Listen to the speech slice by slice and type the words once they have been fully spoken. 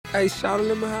Hey, shout,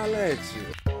 let me holler at you.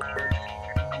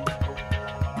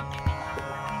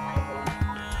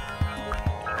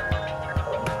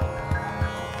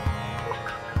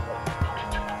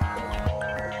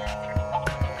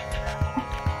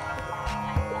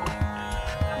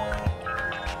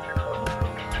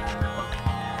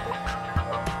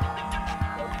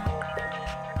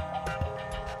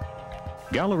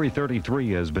 Gallery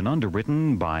 33 has been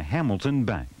underwritten by Hamilton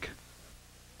Bank.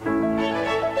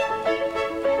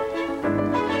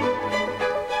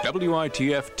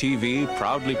 WITF-TV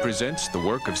proudly presents the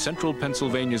work of Central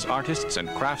Pennsylvania's artists and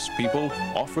craftspeople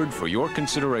offered for your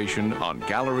consideration on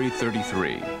Gallery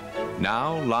 33.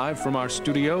 Now, live from our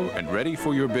studio and ready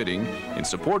for your bidding in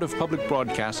support of public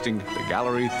broadcasting, the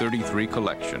Gallery 33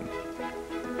 collection.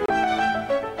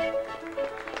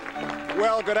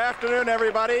 Well, good afternoon,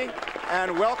 everybody,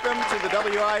 and welcome to the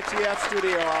WITF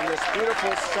studio on this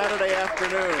beautiful Saturday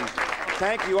afternoon.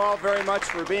 Thank you all very much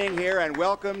for being here, and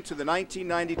welcome to the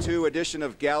 1992 edition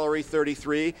of Gallery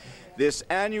 33, this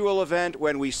annual event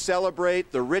when we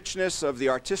celebrate the richness of the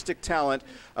artistic talent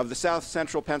of the South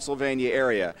Central Pennsylvania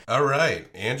area. All right,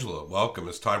 Angela, welcome.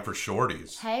 It's time for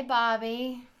Shorties. Hey,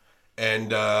 Bobby.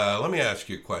 And let me ask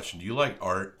you a question. Do you like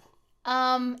art?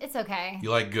 It's okay.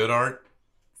 You like good art?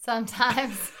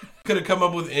 Sometimes. Could have come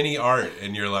up with any art,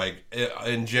 and you're like,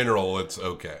 in general, it's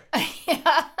okay.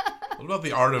 Yeah. What about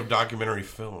the art of documentary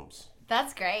films?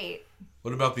 That's great.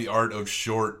 What about the art of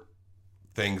short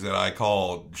things that I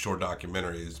call short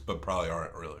documentaries, but probably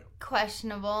aren't really?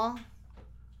 Questionable.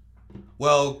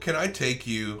 Well, can I take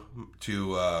you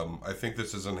to, I think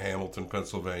this is in Hamilton,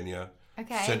 Pennsylvania.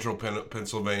 Okay. Central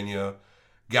Pennsylvania.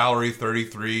 Gallery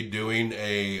 33 doing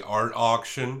a art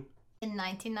auction. In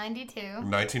 1992.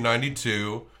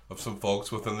 1992 of some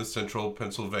folks within the Central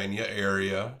Pennsylvania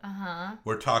area. Uh-huh.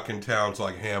 We're talking towns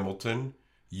like Hamilton,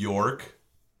 York,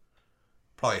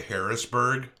 probably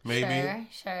Harrisburg, maybe.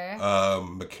 Sure.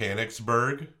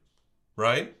 Mechanicsburg,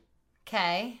 right?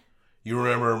 Okay. You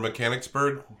remember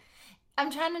Mechanicsburg? I'm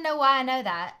trying to know why I know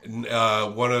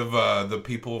that. One of the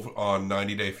people on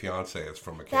 90 Day Fiancé is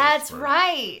from Mechanicsburg. That's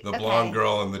right. The blonde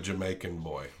girl and the Jamaican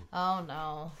boy. Oh,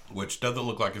 no. Which doesn't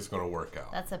look like it's going to work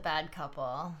out. That's a bad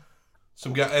couple.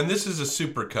 Some guy, and this is a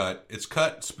super cut. It's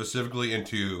cut specifically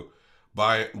into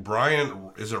by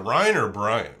Brian. Is it Ryan or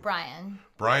Brian? Brian.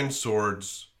 Brian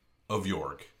Swords of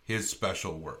York. His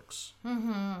special works.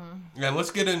 Mm-hmm. And let's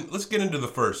get into the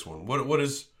first one. What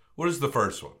is the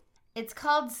first one? It's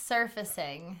called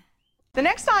Surfacing. The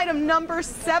next item, number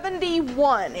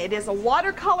 71. It is a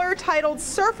watercolor titled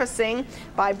Surfacing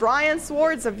by Brian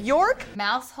Swords of York.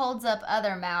 Mouse holds up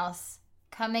other mouse,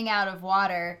 coming out of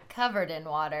water, covered in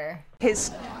water.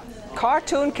 His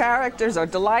cartoon characters are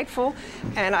delightful,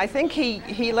 and I think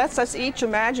he lets us each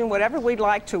imagine whatever we'd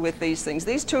like to with these things.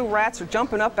 These two rats are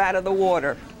jumping up out of the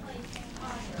water.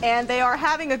 And they are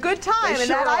having a good time, They and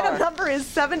sure that item are. number is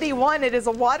 71. It is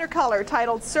a watercolor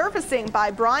titled Surfacing by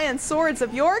Brian Swords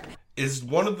of York. Is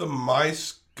one of the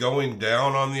mice going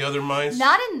down on the other mice?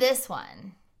 Not in this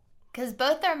one, because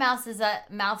both their mouse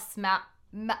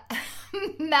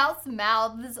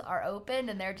mouths are open,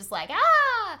 and they're just like,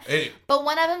 ah! Hey. But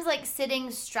one of them's like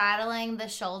sitting straddling the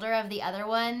shoulder of the other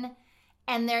one,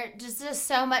 and they're just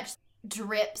so much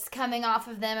drips coming off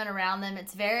of them and around them.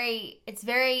 It's very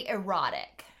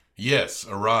erotic. Yes,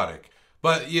 erotic.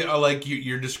 But yeah, like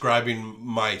you're describing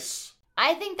mice.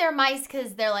 I think they're mice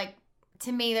because they're like,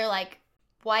 to me, they're like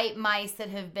white mice that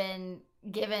have been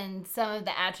given some of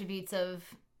the attributes of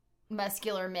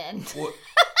muscular men. Well,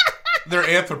 they're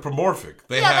anthropomorphic.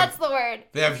 That's the word.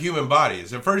 They have human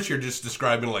bodies. At first, you're just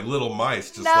describing like little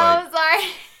mice, just No, like I'm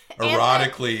sorry.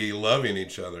 erotically loving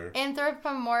each other.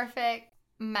 Anthropomorphic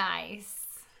mice.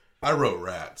 I wrote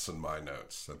rats in my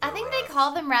notes. I think they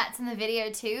call them rats in the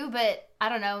video too, but I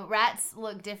don't know. Rats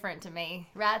look different to me.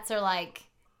 Rats are like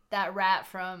that rat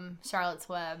from Charlotte's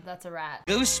Web. That's a rat.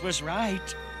 Goose was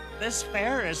right. This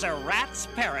fair is a rat's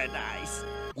paradise.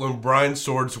 When Brian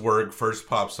Swords' work first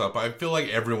pops up, I feel like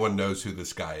everyone knows who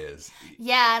this guy is.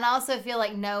 Yeah, and I also feel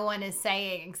like no one is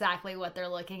saying exactly what they're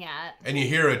looking at. And you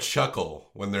hear a chuckle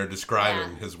when they're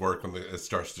describing his work when it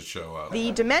starts to show up.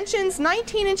 The dimensions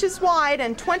 19 inches wide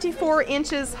and 24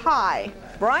 inches high.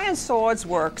 Brian Swords'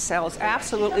 work sells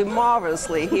absolutely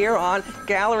marvelously here on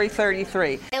Gallery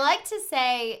 33. I like to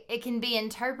say it can be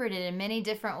interpreted in many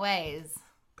different ways.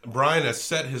 Brian has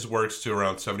set his works to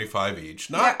around $75 each.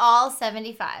 They're all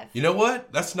 $75. You know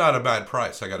what? That's not a bad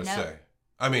price, I gotta Nope. say.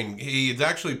 I mean, he's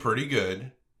actually pretty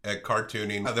good at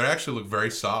cartooning. They actually look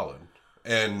very solid.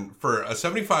 And for a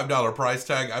 $75 price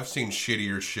tag, I've seen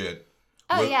shittier shit.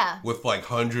 Oh, yeah. With like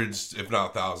hundreds, if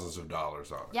not thousands of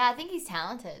dollars on it. Yeah, I think he's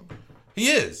talented. He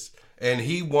is. And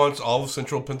he wants all of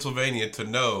Central Pennsylvania to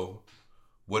know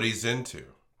what he's into.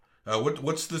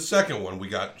 What's the second one? We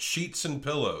got sheets and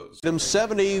pillows. Them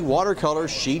 70 watercolor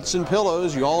sheets and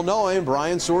pillows. You all know him,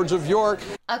 Brian Swords of York.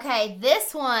 Okay,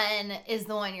 this one is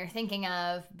the one you're thinking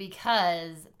of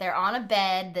because they're on a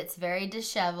bed that's very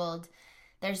disheveled.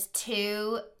 There's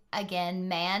two, again,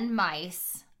 man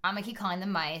mice. I'm going to keep calling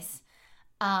them mice.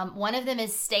 One of them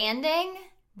is standing.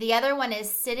 The other one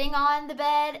is sitting on the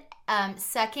bed,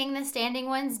 sucking the standing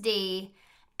one's D.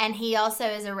 And he also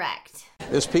is erect.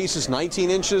 This piece is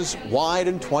 19 inches wide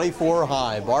and 24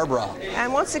 high. Barbara.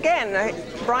 And once again,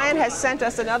 Brian has sent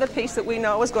us another piece that we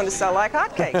know is going to sell like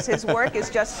hotcakes. His work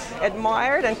is just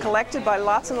admired and collected by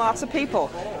lots and lots of people.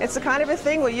 It's the kind of a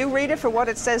thing where you read it for what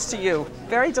it says to you.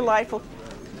 Very delightful.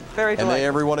 Very delightful. And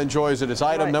everyone enjoys it. It's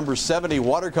item number 70,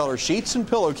 watercolor sheets and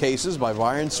pillowcases by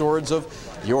Brian Swords of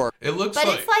York. It looks but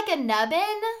it's like a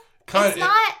nubbin. It's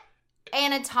not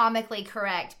anatomically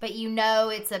correct, but you know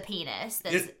it's a penis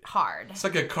that's hard. It's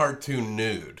like a cartoon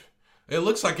nude. It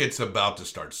looks like it's about to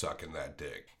start sucking that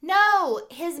dick. No,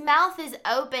 his mouth is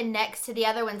open next to the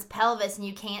other one's pelvis, and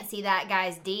you can't see that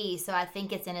guy's D, so I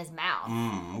think it's in his mouth.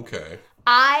 Okay.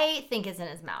 I think it's in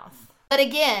his mouth. But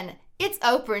again, it's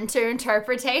open to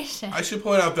interpretation. I should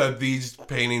point out that these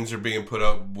paintings are being put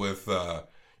up with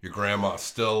your grandma's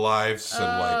still lifes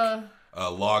and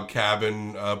log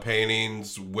cabin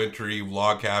paintings, wintry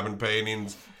log cabin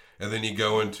paintings, and then you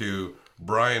go into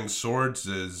Brian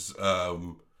Swords'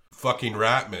 fucking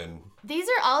Ratman. These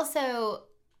are also,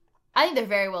 I think they're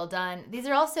very well done. These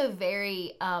are also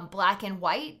very black and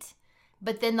white,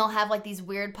 but then they'll have like these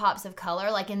weird pops of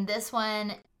color. Like in this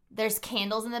one, there's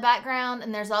candles in the background,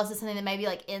 and there's also something that may be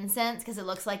like incense because it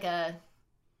looks like a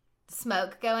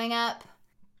smoke going up.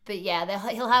 But yeah,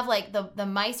 he'll have like the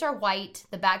mice are white,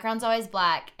 the background's always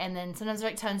black, and then sometimes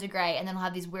like tones of gray, and then he'll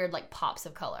have these weird like pops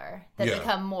of color that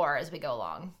become more as we go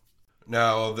along.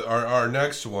 Now, our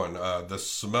next one, The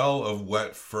Smell of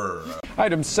Wet Fur.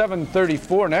 Item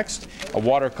 734 next, a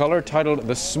watercolor titled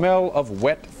The Smell of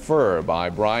Wet Fur by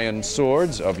Brian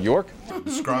Swords of York.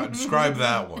 Describe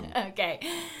that one. Okay,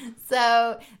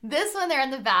 so this one they're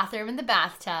in the bathroom, in the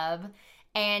bathtub,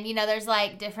 and you know there's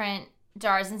like different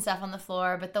jars and stuff on the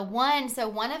floor, but one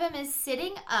of them is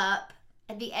sitting up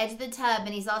at the edge of the tub,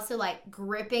 and he's also like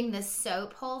gripping the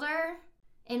soap holder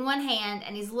in one hand,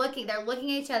 and they're looking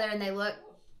at each other, and they look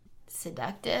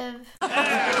seductive. The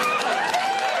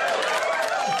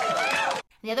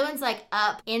other one's like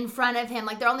up in front of him,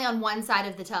 like they're only on one side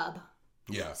of the tub.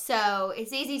 Yeah. So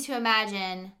it's easy to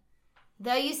imagine,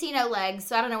 though you see no legs,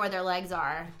 so I don't know where their legs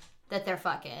are, that they're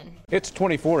fucking. It's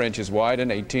 24 inches wide and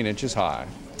 18 inches high.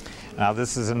 Now,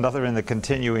 this is another in the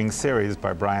continuing series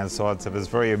by Brian Swords of his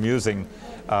very amusing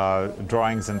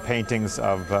drawings and paintings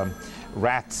of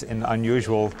rats in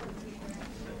unusual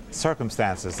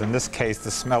circumstances. In this case, the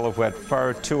smell of wet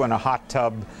fur, two in a hot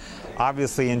tub,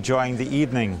 obviously enjoying the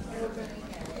evening.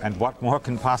 And what more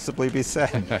can possibly be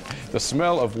said? The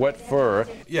smell of wet fur.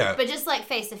 Yeah. But just like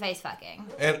face-to-face fucking.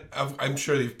 And I'm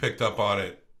sure you've picked up on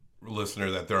it,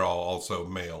 listener, that they're all also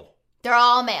male. They're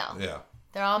all male. Yeah.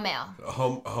 They're all male.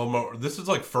 Homo. This is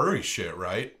like furry shit,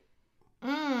 right?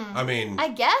 I mean, I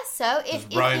guess so. Does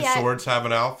Brian Swords have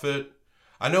an outfit?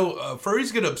 I know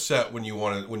furries get upset when you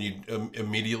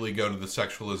immediately go to the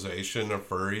sexualization of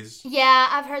furries. Yeah,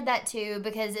 I've heard that too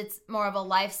because it's more of a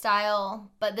lifestyle.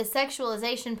 But the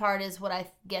sexualization part is what I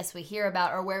guess we hear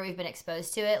about or where we've been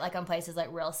exposed to it, like on places like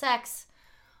Real Sex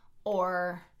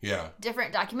or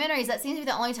different documentaries. That seems to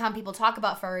be the only time people talk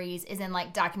about furries is in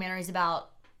like documentaries about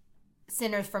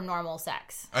sinners from normal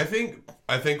sex. I think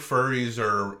furries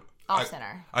are off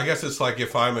center. I guess it's like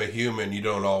if I'm a human, you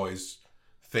don't always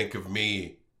think of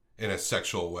me in a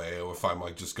sexual way. Or if I'm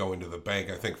like just going to the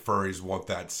bank, I think furries want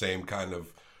that same kind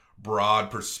of broad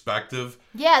perspective.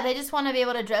 Yeah, they just want to be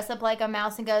able to dress up like a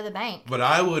mouse and go to the bank. But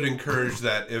I would encourage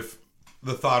that if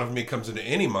the thought of me comes into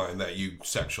any mind, that you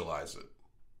sexualize it.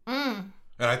 And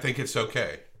I think it's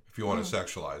okay if you want to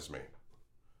sexualize me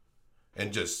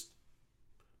and just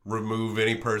remove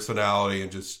any personality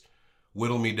and just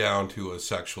whittle me down to a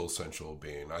sexual, sensual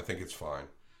being. I think it's fine.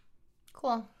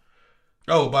 Cool.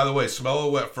 Oh, by the way, Smell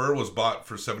of Wet Fur was bought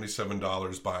for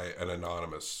 $77 by an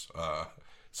anonymous.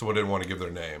 Someone didn't want to give their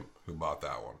name who bought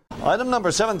that one. Item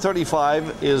number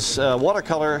 735 is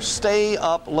watercolor Stay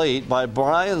Up Late by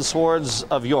Brian Swords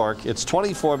of York. It's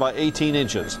 24 by 18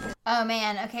 inches. Oh,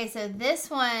 man. Okay, so this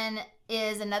one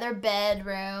is another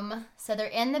bedroom. So they're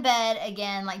in the bed,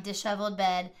 again, like disheveled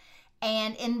bed.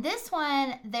 And in this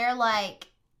one, they're like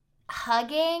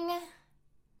hugging.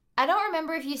 I don't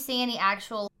remember if you see any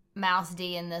actual Mouse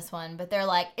D in this one, but they're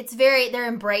like, they're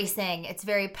embracing. It's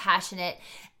very passionate.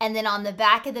 And then on the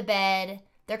back of the bed,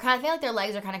 they're kind of, I feel like their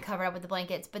legs are kind of covered up with the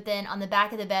blankets, but then on the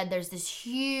back of the bed, there's this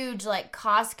huge, like,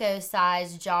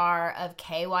 Costco-sized jar of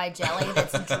KY jelly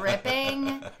that's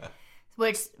dripping,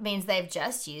 which means they've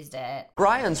just used it.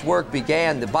 Brian's work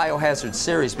began, the Biohazard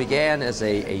series began as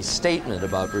a statement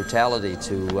about brutality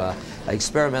to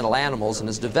experimental animals and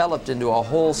has developed into a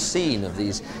whole scene of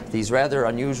these rather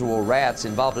unusual rats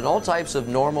involved in all types of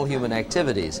normal human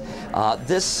activities.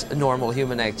 This normal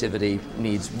human activity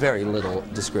needs very little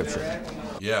description.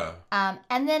 Yeah.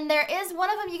 And then there is one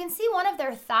of them, you can see one of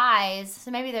their thighs, so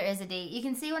maybe there is a D. You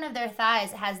can see one of their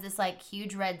thighs has this, like,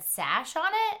 huge red sash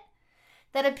on it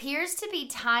that appears to be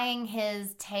tying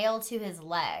his tail to his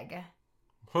leg.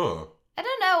 Huh. I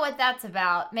don't know what that's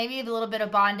about. Maybe a little bit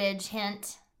of bondage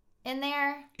hint in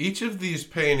there. Each of these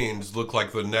paintings look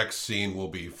like the next scene will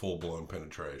be full-blown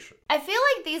penetration. I feel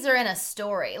like these are in a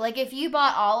story. Like, if you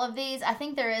bought all of these, I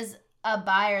think there is a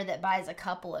buyer that buys a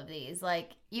couple of these.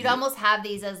 Like, you'd almost have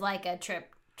these as like a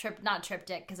not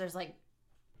triptych, because there's like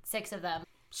 6 of them.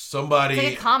 It's like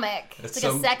a comic. It's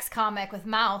like a sex comic with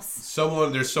mouse.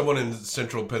 There's someone in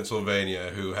central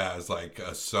Pennsylvania who has like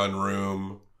a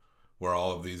sunroom where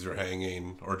all of these are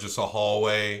hanging, or just a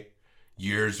hallway,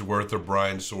 years worth of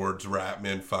Brian Swords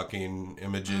Ratman fucking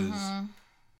images. Mm-hmm.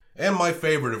 And my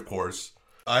favorite, of course,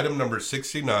 item number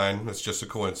 69, that's just a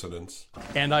coincidence.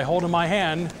 And I hold in my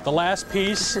hand the last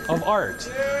piece of art.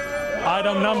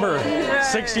 Item number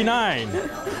 69,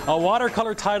 a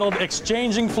watercolor titled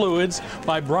Exchanging Fluids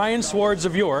by Brian Swords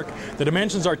of York. The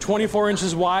dimensions are 24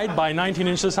 inches wide by 19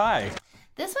 inches high.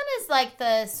 This one is like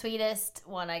the sweetest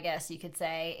one, I guess you could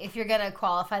say, if you're going to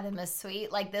qualify them as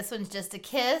sweet. Like, this one's just a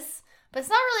kiss, but it's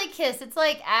not really a kiss. It's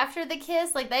like after the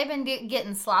kiss, like they've been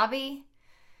getting sloppy.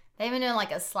 They've been doing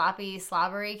like a sloppy,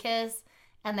 slobbery kiss.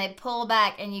 And they pull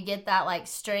back and you get that like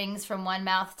strings from one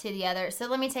mouth to the other. So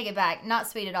let me take it back. Not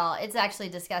sweet at all. It's actually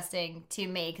disgusting to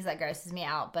me because that grosses me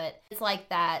out. But it's like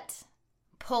that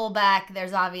pull back.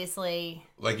 There's obviously...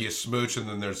 like you smooch and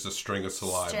then there's the string of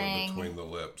saliva between the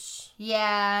lips.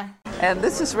 Yeah. And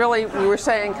this is really, we were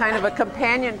saying, kind of a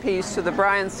companion piece to the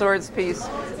Brian Swords piece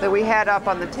that we had up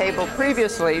on the table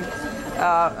previously.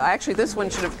 Actually, this one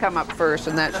should have come up first,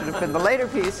 and that should have been the later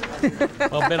piece.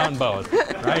 Well, bit on both,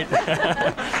 right?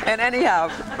 And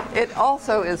anyhow, it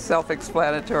also is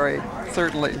self-explanatory,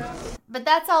 certainly. But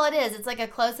that's all it is. It's like a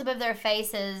close-up of their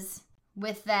faces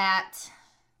with that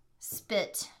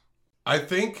spit. I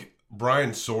think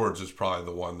Brian Swords is probably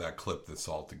the one that clipped this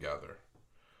all together.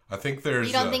 I think there's...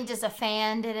 You don't think just a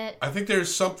fan did it? I think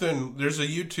there's a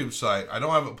YouTube site. I don't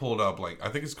have it pulled up. Like, I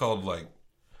think it's called, like,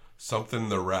 something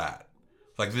the Rat.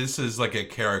 Like, this is like a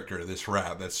character, this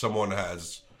rat, that someone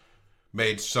has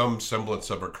made some semblance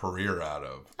of a career out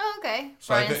of. Oh, okay.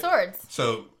 So Brian Swords.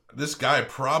 So this guy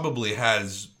probably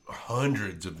has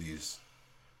hundreds of these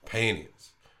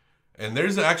paintings. And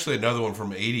there's actually another one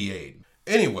from 88.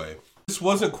 Anyway, this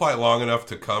wasn't quite long enough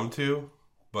to come to,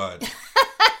 but...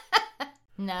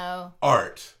 No.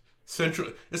 Art.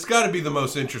 It's got to be the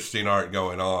most interesting art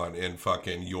going on in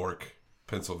fucking York,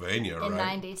 Pennsylvania, right? In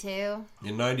 92.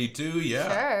 In 92,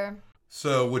 yeah. Sure.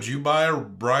 So, would you buy a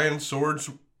Brian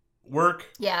Swords work?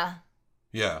 Yeah.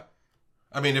 Yeah.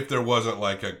 I mean, if there wasn't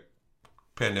like a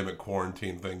pandemic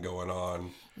quarantine thing going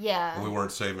on. Yeah. And we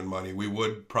weren't saving money, we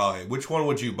would probably... Which one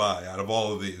would you buy out of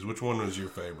all of these? Which one was your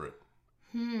favorite?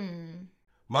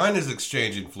 Mine is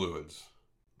Exchanging Fluids.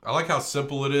 I like how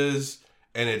simple it is,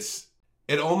 and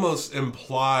it almost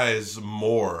implies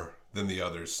more than the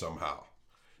others somehow.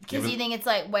 Because you think it's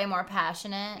like way more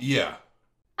passionate? Yeah.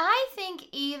 I think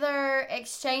either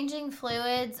Exchanging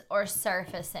Fluids or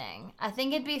Surfacing. I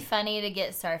think it'd be funny to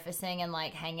get Surfacing and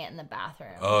like hang it in the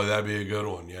bathroom. Oh, that'd be a good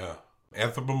one, yeah.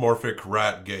 Anthropomorphic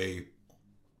rat gay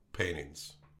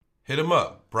paintings. Hit him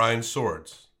up, Brian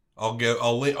Swords. I'll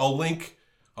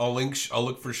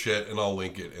look for shit and I'll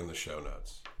link it in the show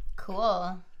notes.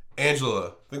 Cool.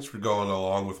 Angela, thanks for going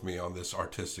along with me on this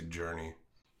artistic journey.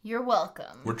 You're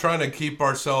welcome. We're trying to keep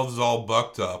ourselves all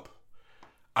bucked up.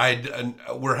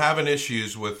 We're having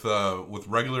issues with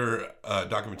regular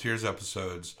Documenteers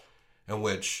episodes in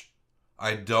which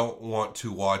I don't want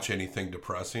to watch anything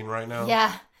depressing right now.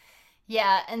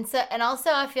 Yeah, and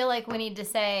also I feel like we need to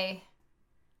say,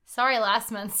 sorry,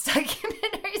 last month's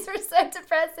documentaries were so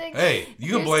depressing. Hey,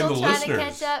 you can blame the listeners. To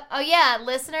catch up. Oh yeah,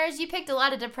 listeners, you picked a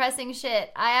lot of depressing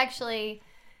shit. I actually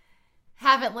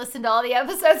haven't listened to all the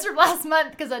episodes from last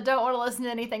month because I don't want to listen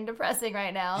to anything depressing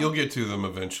right now. You'll get to them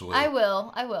eventually. I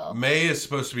will. May is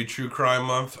supposed to be True Crime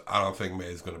Month. I don't think May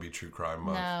is going to be True Crime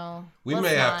Month. No. We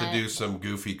may have to do some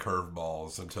goofy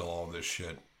curveballs until all this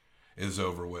shit is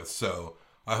over with. So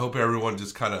I hope everyone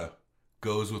just kind of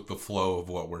goes with the flow of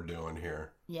what we're doing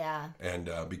here. Yeah. And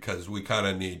because we kind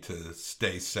of need to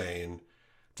stay sane,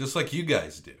 just like you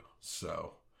guys do.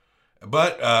 So,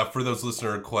 but for those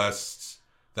listener requests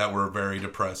that were very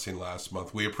depressing last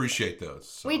month, we appreciate those.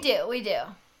 So. We do.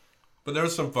 But there were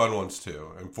some fun ones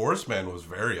too. And Forest Man was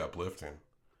very uplifting.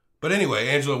 But anyway,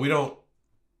 Angela,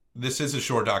 this is a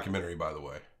short documentary, by the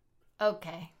way.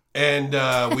 Okay. And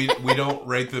we don't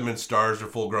rate them in stars or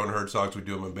full-grown Herzogs. We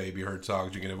do them in baby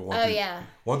Herzogs. You can have a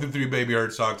 1 through 3 baby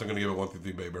Herzogs. I'm going to give it 1 through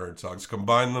 3 baby Herzogs.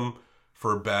 Combine them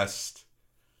for best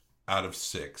out of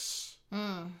 6.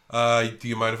 Do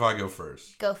you mind if I go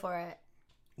first? Go for it.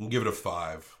 I'll give it a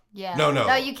 5. Yeah. No.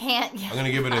 No, you can't. I'm going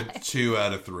to give it a 2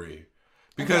 out of 3.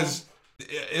 Because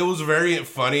it was very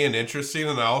funny and interesting.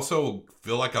 And I also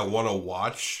feel like I want to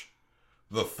watch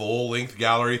the full-length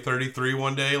Gallery 33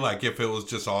 one day. Like, if it was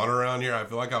just on around here, I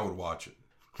feel like I would watch it.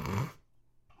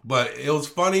 But it was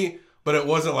funny, but it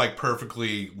wasn't, like,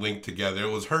 perfectly linked together.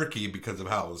 It was herky because of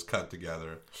how it was cut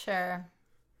together. Sure.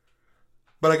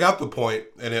 But I got the point,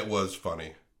 and it was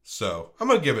funny. So, I'm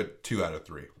going to give it 2 out of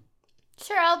 3.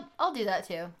 Sure, I'll do that,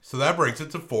 too. So that brings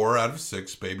it to 4 out of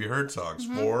 6 baby Herzogs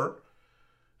for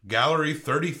Gallery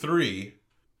 33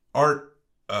 Art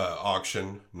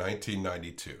Auction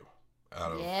 1992.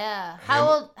 How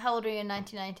old were you in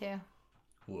 1992?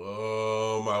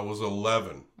 I was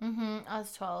 11. I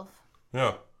was 12.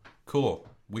 Yeah, cool.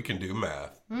 We can do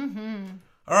math. All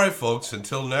right, folks.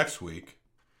 Until next week,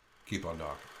 keep on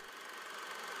talking.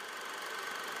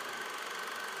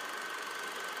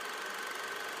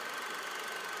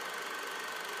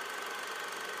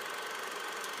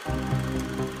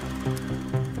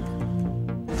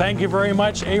 Thank you very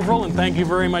much, Avril, and thank you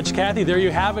very much, Kathy. There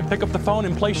you have it. Pick up the phone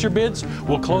and place your bids.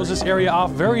 We'll close this area off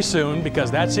very soon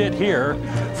because that's it here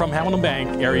from Hamilton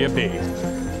Bank, Area B.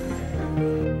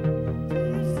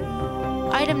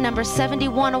 Item number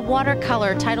 71, a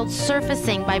watercolor titled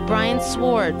Surfacing by Brian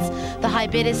Swords. The high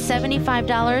bid is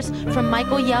 $75 from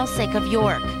Michael Yelsek of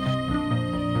York.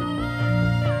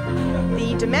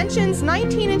 The dimensions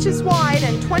 19 inches wide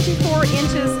and 24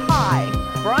 inches high.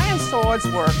 Brian Swords'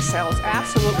 work sells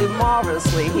absolutely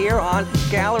marvelously here on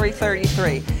Gallery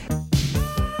 33.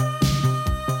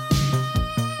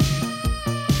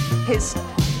 His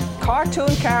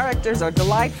cartoon characters are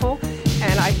delightful,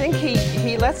 and I think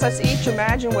he lets us each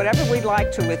imagine whatever we'd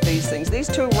like to with these things. These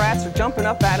 2 rats are jumping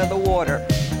up out of the water.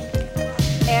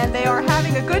 And they are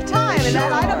having a good time, and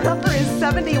that item number is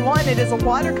 71. It is a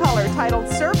watercolor titled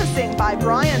Surfacing by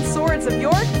Brian Swords of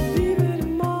York.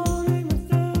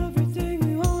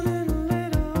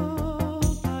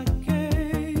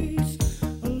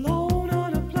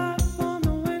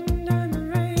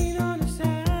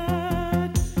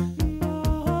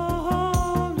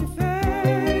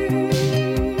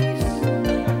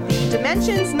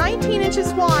 Dimensions 19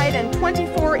 inches wide and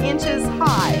 24 inches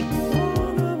high.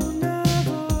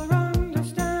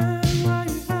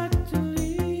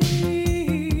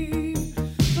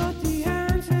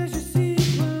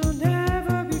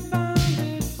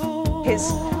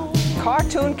 His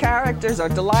cartoon characters are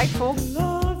delightful.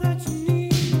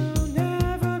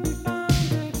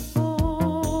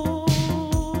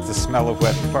 The smell of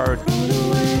wet fur.